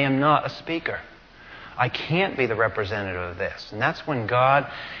speak. I am not a speaker. I can't be the representative of this. And that's when God,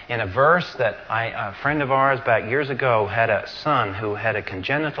 in a verse that a friend of ours back years ago had a son who had a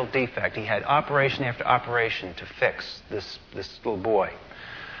congenital defect. He had operation after operation to fix this little boy.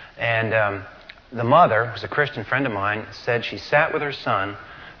 And the mother, who's a Christian friend of mine, said she sat with her son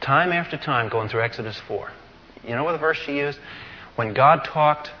time after time going through Exodus 4. You know what the verse she used? When God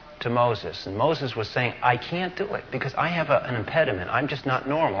talked to Moses, and Moses was saying, I can't do it because I have an impediment. I'm just not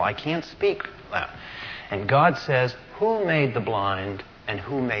normal. I can't speak loud. And God says, who made the blind and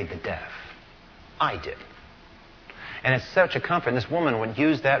who made the deaf? I did. And it's such a comfort. And this woman would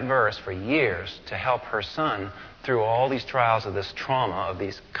use that verse for years to help her son through all these trials of this trauma, of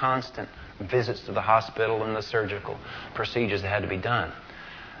these constant visits to the hospital and the surgical procedures that had to be done.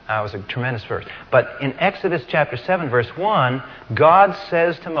 It was a tremendous verse. But in Exodus chapter 7, verse 1, God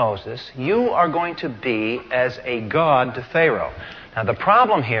says to Moses, you are going to be as a god to Pharaoh. Now, the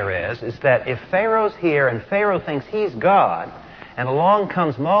problem here is that if Pharaoh's here and Pharaoh thinks he's God, and along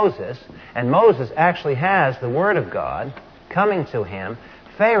comes Moses, and Moses actually has the Word of God coming to him,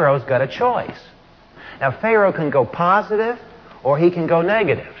 Pharaoh's got a choice. Now, Pharaoh can go positive or he can go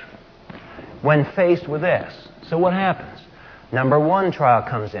negative when faced with this. So what happens? Number 1 trial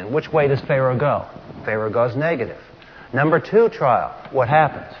comes in. Which way does Pharaoh go? Pharaoh goes negative. Number 2 trial. What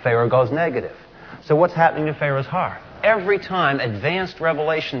happens? Pharaoh goes negative. So what's happening to Pharaoh's heart? Every time advanced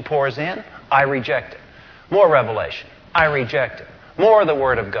revelation pours in, I reject it. More revelation. I reject it. More of the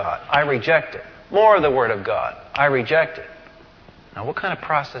Word of God. I reject it. More of the Word of God. I reject it. Now, what kind of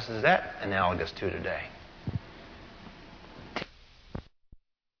process is that analogous to today?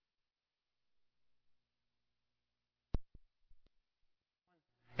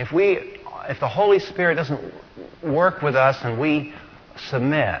 If the Holy Spirit doesn't work with us and we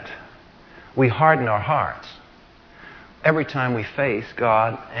submit, we harden our hearts every time we face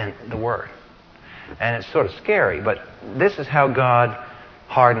God and the Word. And it's sort of scary, but this is how God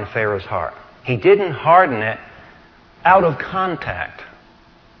hardened Pharaoh's heart. He didn't harden it out of contact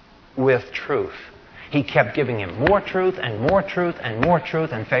with truth. He kept giving him more truth and more truth and more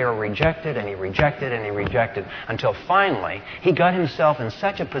truth, and Pharaoh rejected and he rejected and he rejected until finally he got himself in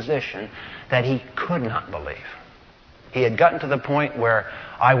such a position that he could not believe. He had gotten to the point where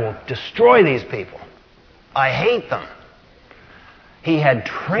I will destroy these people. I hate them. He had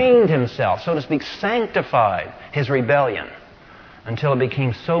trained himself, so to speak, sanctified his rebellion until it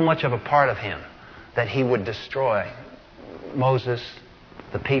became so much of a part of him that he would destroy Moses,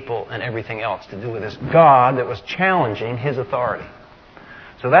 the people, and everything else to do with this God that was challenging his authority.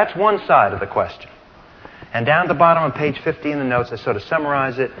 So that's one side of the question. And down at the bottom of page 50 in the notes, I sort of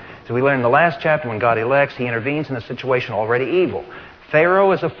summarize it. So we learned in the last chapter, when God elects, He intervenes in a situation already evil.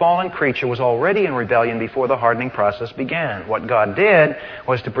 Pharaoh, as a fallen creature, was already in rebellion before the hardening process began. What God did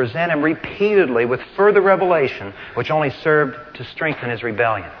was to present him repeatedly with further revelation, which only served to strengthen his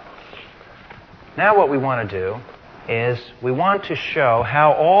rebellion. Now what we want to do is we want to show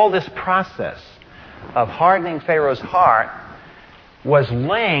how all this process of hardening Pharaoh's heart was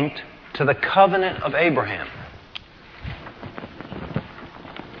linked to the covenant of Abraham.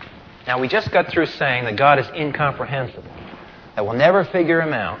 Now, we just got through saying that God is incomprehensible, that we'll never figure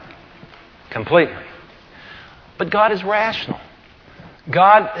Him out completely. But God is rational.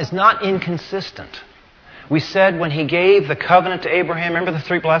 God is not inconsistent. We said when He gave the covenant to Abraham, remember the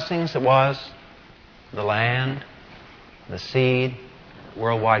 3 blessings? It was the land, the seed,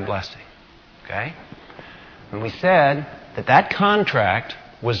 worldwide blessing. Okay? And we said that that contract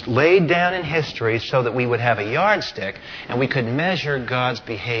was laid down in history so that we would have a yardstick and we could measure God's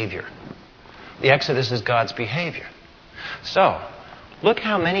behavior. The Exodus is God's behavior. So, look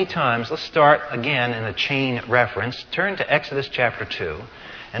how many times, let's start again in a chain reference, turn to Exodus chapter 2,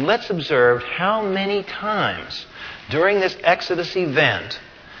 and let's observe how many times during this Exodus event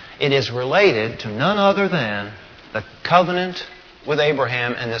it is related to none other than the covenant with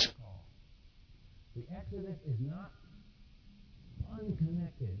Abraham and this call. The Exodus is not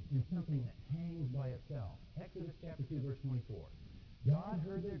unconnected in something that hangs by itself. Exodus chapter 2, verse 24. God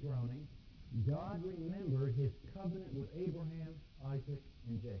heard their groaning. God remembered His covenant with Abraham, Isaac,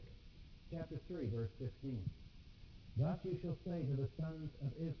 and Jacob. Chapter 3, verse 15. Thus you shall say to the sons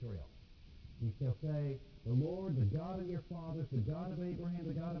of Israel, you shall say, the Lord, the God of your fathers, the God of Abraham,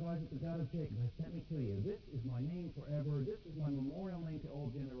 the God of Isaac, the God of Jacob, has sent me to you. This is my name forever. This is my memorial name to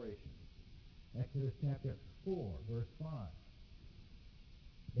all generations. Exodus chapter 4, verse 5.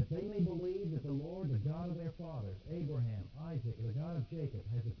 That they may believe that the Lord, the God of their fathers, Abraham, Isaac, and the God of Jacob,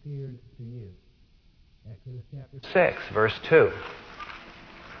 has appeared to you. Exodus chapter 6, verse 2.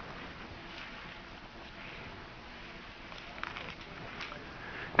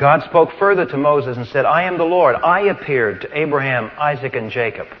 God spoke further to Moses and said, I am the Lord. I appeared to Abraham, Isaac, and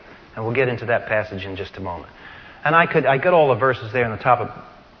Jacob. And we'll get into that passage in just a moment. And I got all the verses there on the top of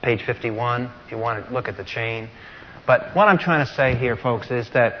page 51, if you want to look at the chain. But what I'm trying to say here, folks, is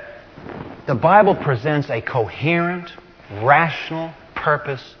that the Bible presents a coherent, rational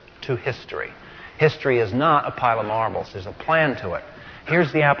purpose to history. History is not a pile of marbles. There's a plan to it.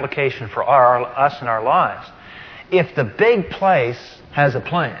 Here's the application for us and our lives. If the big place has a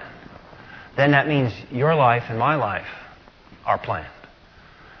plan, then that means your life and my life are planned.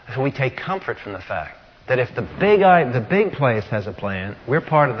 So we take comfort from the fact that if the big place has a plan, we're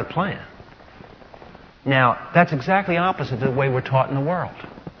part of the plan. Now, that's exactly opposite to the way we're taught in the world.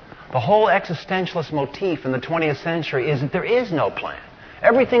 The whole existentialist motif in the 20th century is that there is no plan.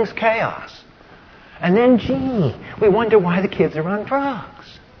 Everything's chaos. And then, gee, we wonder why the kids are on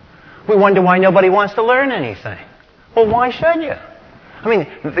drugs. We wonder why nobody wants to learn anything. Well, why should you? I mean,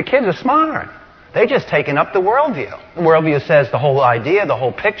 the kids are smart. They've just taken up the worldview. The worldview says the whole idea, the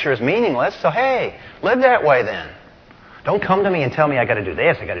whole picture is meaningless, so hey, live that way then. Don't come to me and tell me I got to do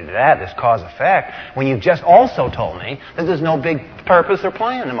this, I got to do that, this cause effect, when you've just also told me that there's no big purpose or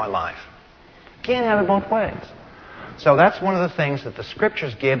plan in my life. Can't have it both ways. So that's one of the things that the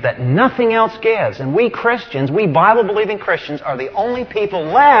Scriptures give that nothing else gives. And we Christians, we Bible-believing Christians, are the only people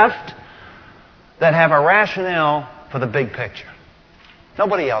left that have a rationale for the big picture.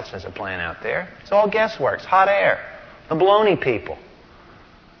 Nobody else has a plan out there. It's all guesswork. It's hot air. The baloney people.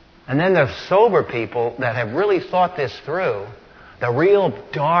 And then there's sober people that have really thought this through. The real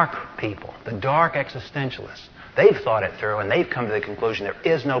dark people, the dark existentialists. They've thought it through and they've come to the conclusion there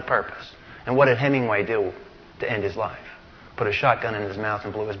is no purpose. And what did Hemingway do to end his life? Put a shotgun in his mouth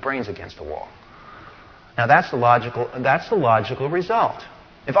and blew his brains against the wall. Now that's the logical result.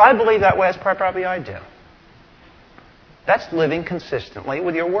 If I believe that way, that's probably I do. That's living consistently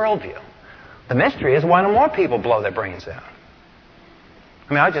with your worldview. The mystery is why don't more people blow their brains out?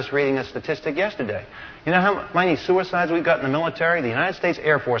 I mean, I was just reading a statistic yesterday. You know how many suicides we've got in the military? The United States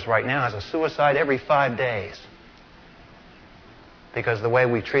Air Force right now has a suicide every 5 days. Because of the way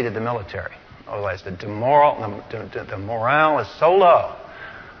we treated the military. Otherwise, the morale is so low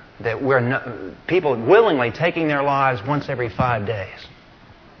that people willingly taking their lives once every 5 days.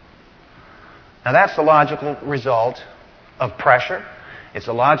 Now that's the logical result of pressure. It's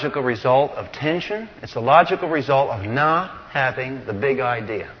a logical result of tension. It's a logical result of not having the big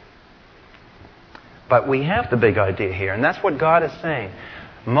idea. But we have the big idea here, and that's what God is saying.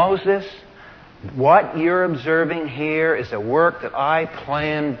 Moses, what you're observing here is a work that I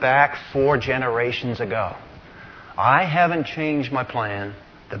planned back 4 generations ago. I haven't changed my plan.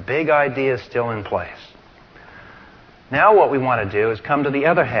 The big idea is still in place. Now what we want to do is come to the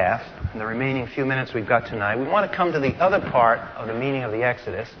other half, in the remaining few minutes we've got tonight. We want to come to the other part of the meaning of the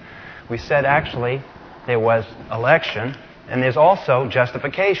Exodus. We said actually there was election, and there's also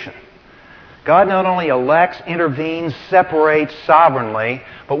justification. God not only elects, intervenes, separates sovereignly,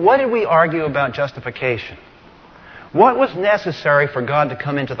 but what did we argue about justification? What was necessary for God to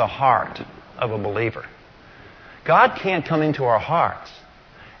come into the heart of a believer? God can't come into our hearts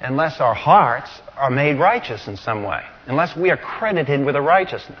unless our hearts are made righteous in some way, unless we are credited with a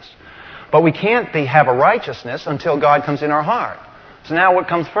righteousness. But we can't have a righteousness until God comes in our heart. So now what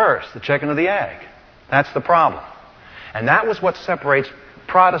comes first, the chicken or the egg? That's the problem. And that was what separates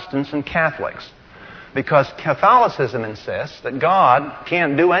Protestants and Catholics. Because Catholicism insists that God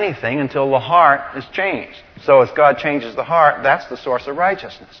can't do anything until the heart is changed. So if God changes the heart, that's the source of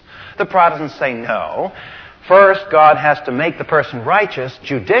righteousness. The Protestants say no. First, God has to make the person righteous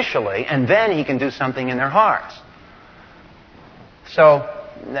judicially, and then He can do something in their hearts. So,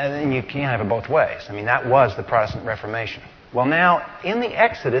 then you can't have it both ways. I mean, that was the Protestant Reformation. Well, now, in the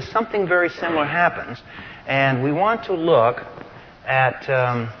Exodus, something very similar happens, and we want to look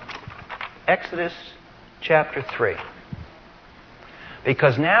at Exodus chapter 3.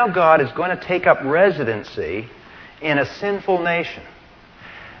 Because now God is going to take up residency in a sinful nation.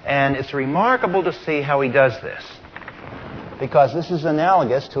 And it's remarkable to see how He does this. Because this is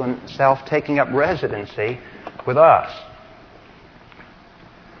analogous to Himself taking up residency with us.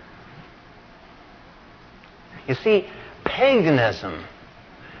 You see, paganism,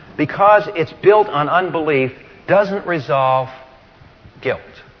 because it's built on unbelief, doesn't resolve guilt.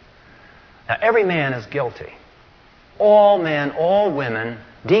 Now, every man is guilty. All men, all women,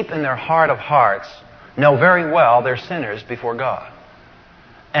 deep in their heart of hearts, know very well they're sinners before God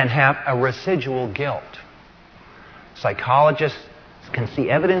and have a residual guilt. Psychologists can see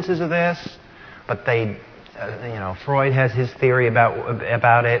evidences of this, but they, Freud has his theory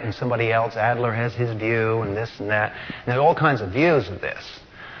about it, and somebody else, Adler, has his view, and this and that. And there are all kinds of views of this.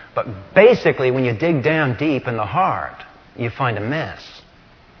 But basically, when you dig down deep in the heart, you find a mess.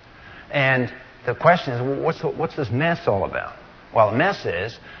 And the question is, what's this mess all about? Well, the mess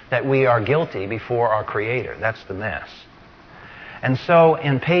is that we are guilty before our Creator. That's the mess. And so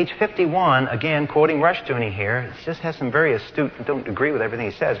in page 51, again, quoting Rushdoony here, it just has some very astute, I don't agree with everything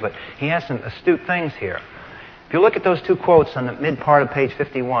he says, but he has some astute things here. If you look at those 2 quotes on the mid part of page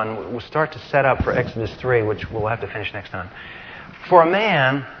 51, we'll start to set up for Exodus 3, which we'll have to finish next time. For a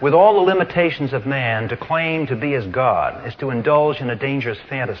man, with all the limitations of man, to claim to be as God is to indulge in a dangerous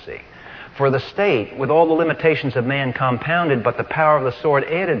fantasy. For the state, with all the limitations of man compounded but the power of the sword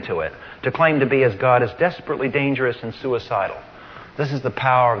added to it, to claim to be as God is desperately dangerous and suicidal. This is the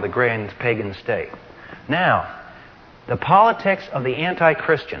power of the grand pagan state. Now, the politics of the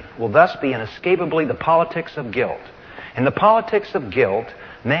anti-Christian will thus be inescapably the politics of guilt. In the politics of guilt,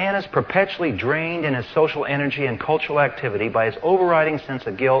 man is perpetually drained in his social energy and cultural activity by his overriding sense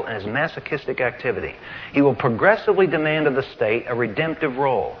of guilt and his masochistic activity. He will progressively demand of the state a redemptive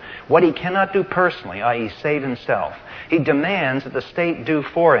role. What he cannot do personally, i.e. save himself, he demands that the state do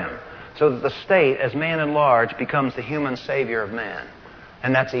for him, so that the state, as man at large, becomes the human savior of man.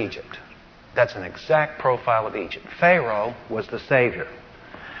 And that's Egypt. That's an exact profile of Egypt. Pharaoh was the savior.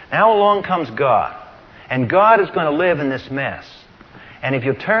 Now along comes God. And God is going to live in this mess. And if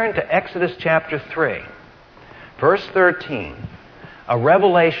you turn to Exodus chapter 3, verse 13, a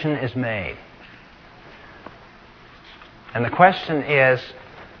revelation is made. And the question is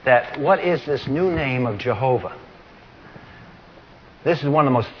that what is this new name of Jehovah? This is one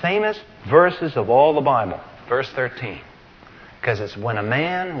of the most famous verses of all the Bible, verse 13. Because it's when a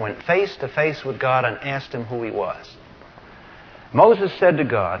man went face to face with God and asked Him who He was. Moses said to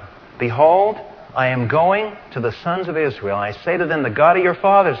God, "Behold, I am going to the sons of Israel. I say to them, the God of your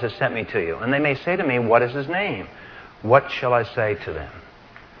fathers has sent me to you. And they may say to me, what is His name? What shall I say to them?"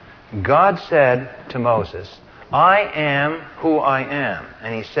 God said to Moses, "I am who I am."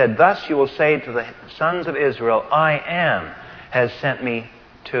 And He said, "Thus you will say to the sons of Israel, I am has sent me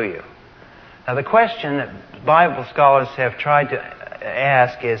to you." Now the question that Bible scholars have tried to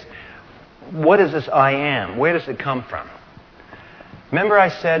ask is, what is this I am? Where does it come from? Remember I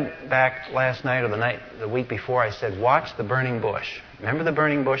said back last night or the week before, I said, watch the burning bush. Remember the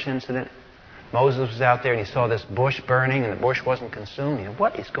burning bush incident? Moses was out there and he saw this bush burning and the bush wasn't consumed. He said,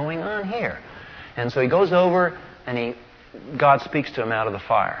 what is going on here? And so he goes over and God speaks to him out of the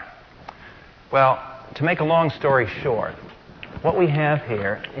fire. Well, to make a long story short, what we have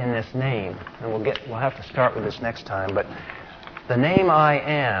here in this name, and we'll have to start with this next time, but the name I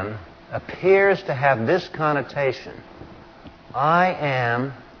am appears to have this connotation. I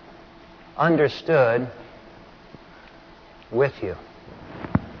am understood with you.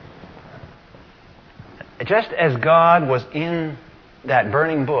 Just as God was in that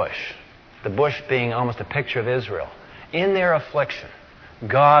burning bush, the bush being almost a picture of Israel, in their affliction,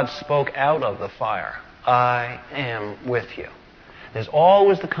 God spoke out of the fire, I am with you. There's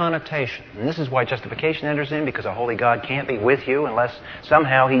always the connotation, and this is why justification enters in, because a holy God can't be with you unless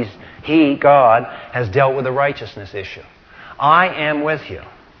somehow God, has dealt with the righteousness issue. I am with you.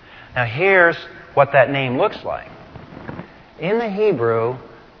 Now here's what that name looks like. In the Hebrew,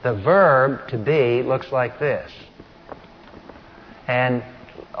 the verb to be looks like this. And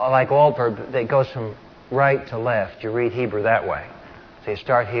like all verbs, it goes from right to left. You read Hebrew that way. So you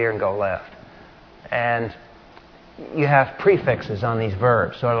start here and go left. And you have prefixes on these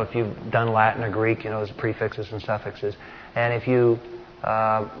verbs. So if you've done Latin or Greek, you know there's prefixes and suffixes. And if you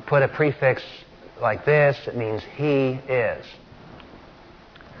put a prefix like this, it means he is.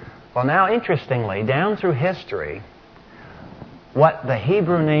 Well, now, interestingly, down through history, what the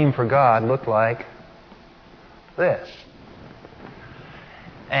Hebrew name for God looked like this.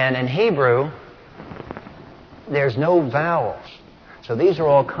 And in Hebrew, there's no vowels. So these are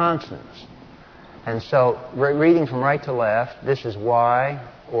all consonants. And so, reading from right to left, this is Y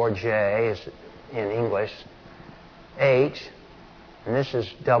or J is in English, H, and this is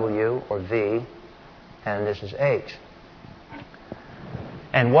W or V, and this is H.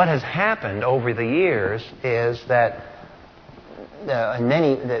 And what has happened over the years is that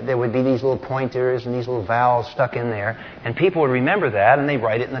there would be these little pointers and these little vowels stuck in there, and people would remember that and they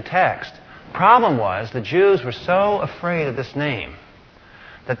write it in the text. Problem was, the Jews were so afraid of this name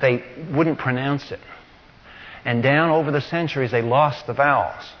that they wouldn't pronounce it. And down over the centuries, they lost the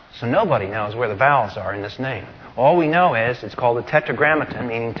vowels. So nobody knows where the vowels are in this name. All we know is it's called a tetragrammaton,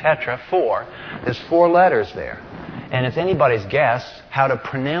 meaning tetra, 4. There's 4 letters there. And it's anybody's guess how to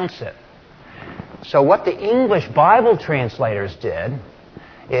pronounce it. So what the English Bible translators did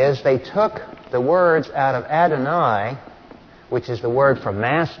is they took the words out of Adonai, which is the word for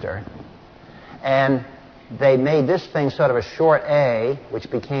master, and they made this thing sort of a short A, which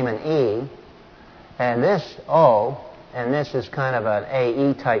became an E, and this O, and this is kind of an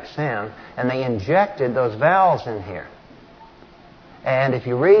AE type sound, and they injected those vowels in here. And if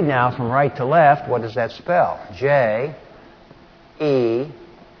you read now from right to left, what does that spell? J, E,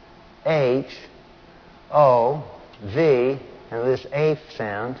 H, O, V, and this A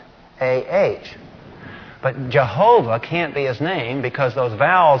sound, A-H. But Jehovah can't be his name because those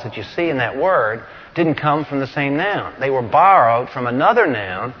vowels that you see in that word didn't come from the same noun. They were borrowed from another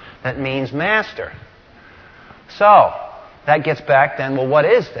noun that means master. So, that gets back then, well, what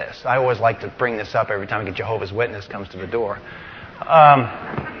is this? I always like to bring this up every time a Jehovah's Witness comes to the door.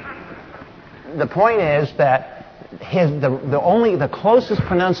 The point is that the closest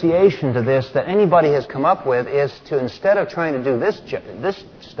pronunciation to this that anybody has come up with is to, instead of trying to do this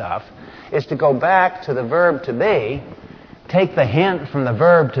stuff, is to go back to the verb to be, take the hint from the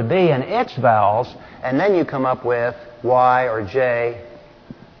verb to be and its vowels, and then you come up with Y or J,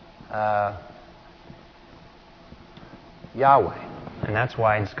 Yahweh. And that's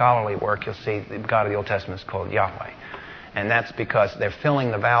why in scholarly work you'll see the God of the Old Testament is called Yahweh. And that's because they're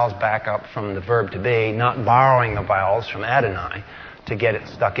filling the vowels back up from the verb to be, not borrowing the vowels from Adonai to get it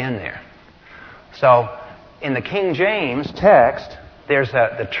stuck in there. So, in the King James text, there's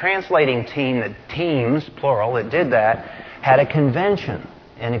the translating team, the teams, plural, that did that, had a convention.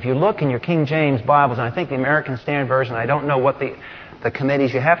 And if you look in your King James Bibles, and I think the American Standard Version, I don't know what the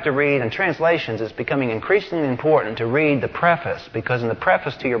committees you have to read, and translations, it's becoming increasingly important to read the preface, because in the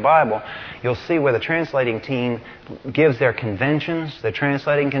preface to your Bible, you'll see where the translating team gives their conventions, their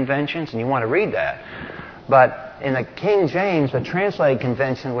translating conventions, and you want to read that. But in the King James, the translating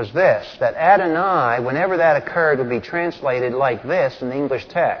convention was this, that Adonai, whenever that occurred, would be translated like this in the English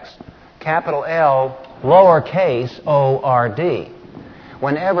text. Capital L, lowercase O-R-D.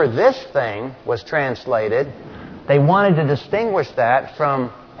 Whenever this thing was translated, they wanted to distinguish that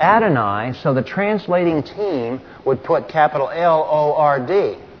from Adonai, so the translating team would put capital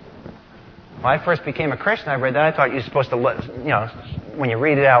L-O-R-D. When I first became a Christian, I read that. I thought you were supposed to, when you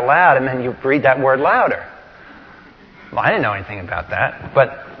read it out loud, and then you read that word louder. Well, I didn't know anything about that.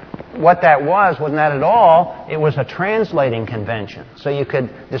 But what that wasn't that at all. It was a translating convention. So you could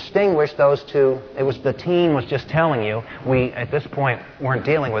distinguish those two. It was the team was just telling you, we, at this point, weren't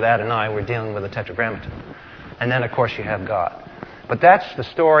dealing with Adonai, we're dealing with the Tetragrammaton. And then, of course, you have God. But that's the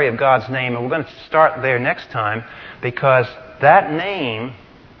story of God's name, and we're going to start there next time, because that name,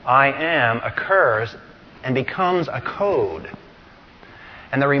 I Am, occurs and becomes a code.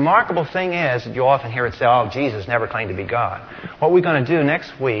 And the remarkable thing is that you often hear it say, oh, Jesus never claimed to be God. What we're going to do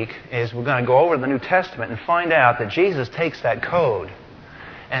next week is we're going to go over the New Testament and find out that Jesus takes that code,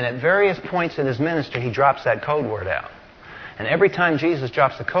 and at various points in his ministry, he drops that code word out. And every time Jesus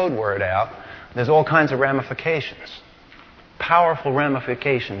drops the code word out, there's all kinds of ramifications, powerful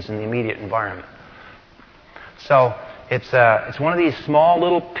ramifications in the immediate environment. So it's one of these small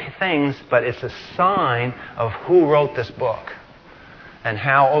little things, but it's a sign of who wrote this book and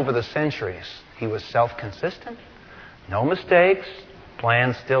how over the centuries he was self-consistent, no mistakes,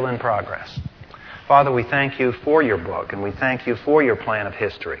 plans still in progress. Father, we thank you for your book, and we thank you for your plan of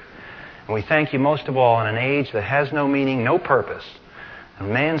history. And we thank you most of all in an age that has no meaning, no purpose, and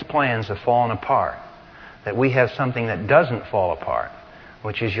man's plans have fallen apart, that we have something that doesn't fall apart,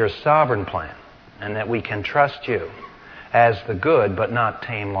 which is your sovereign plan, and that we can trust you as the good but not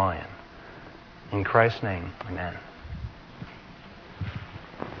tame lion. In Christ's name, amen.